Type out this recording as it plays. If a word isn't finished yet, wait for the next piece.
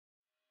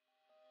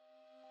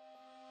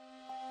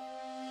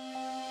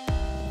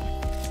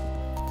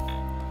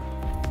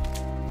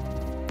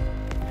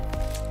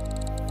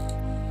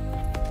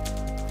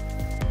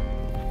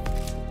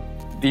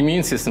The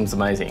immune system's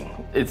amazing.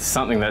 It's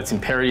something that's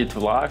imperative to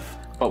life,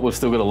 but we've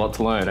still got a lot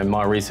to learn, and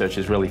my research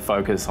is really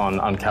focused on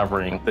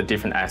uncovering the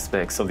different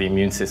aspects of the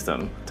immune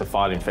system to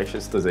fight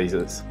infectious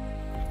diseases.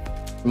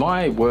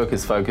 My work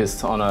is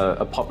focused on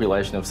a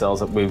population of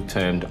cells that we've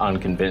termed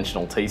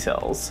unconventional T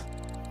cells.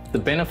 The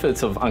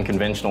benefits of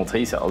unconventional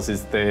T cells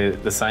is they're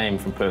the same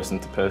from person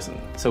to person.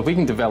 So if we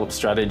can develop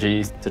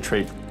strategies to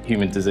treat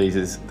human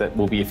diseases that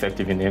will be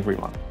effective in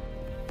everyone.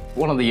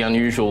 One of the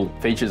unusual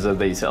features of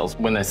these cells,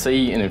 when they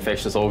see an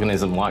infectious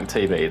organism like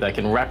TB, they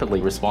can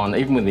rapidly respond.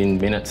 Even within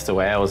minutes to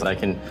hours, they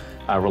can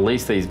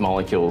release these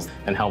molecules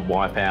and help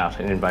wipe out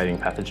an invading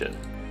pathogen.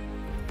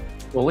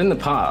 Well, in the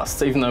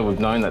past, even though we've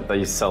known that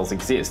these cells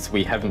exist,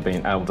 we haven't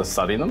been able to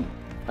study them.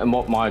 And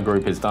what my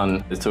group has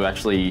done is to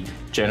actually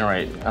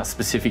generate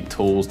specific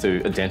tools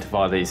to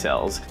identify these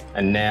cells.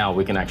 And now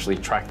we can actually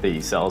track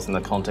these cells in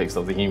the context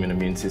of the human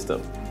immune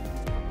system.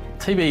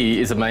 TB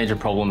is a major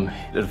problem.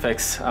 It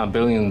affects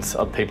billions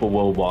of people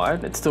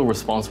worldwide. It's still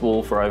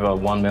responsible for over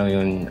 1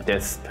 million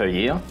deaths per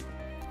year.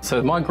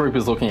 So my group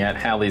is looking at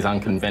how these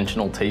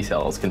unconventional T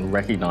cells can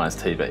recognise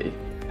TB.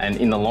 And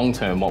in the long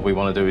term, what we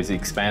want to do is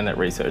expand that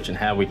research and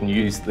how we can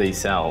use these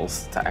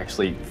cells to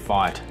actually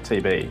fight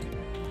TB.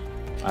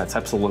 It's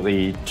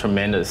absolutely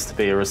tremendous to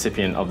be a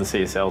recipient of the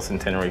CSL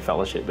Centenary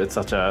Fellowship. It's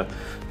such a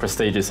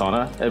prestigious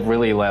honour. It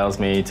really allows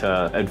me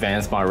to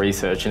advance my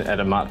research at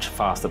a much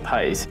faster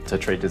pace to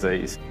treat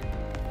disease.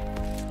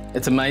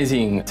 It's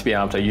amazing to be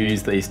able to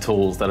use these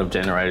tools that I've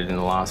generated in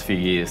the last few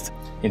years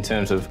in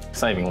terms of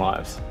saving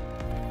lives.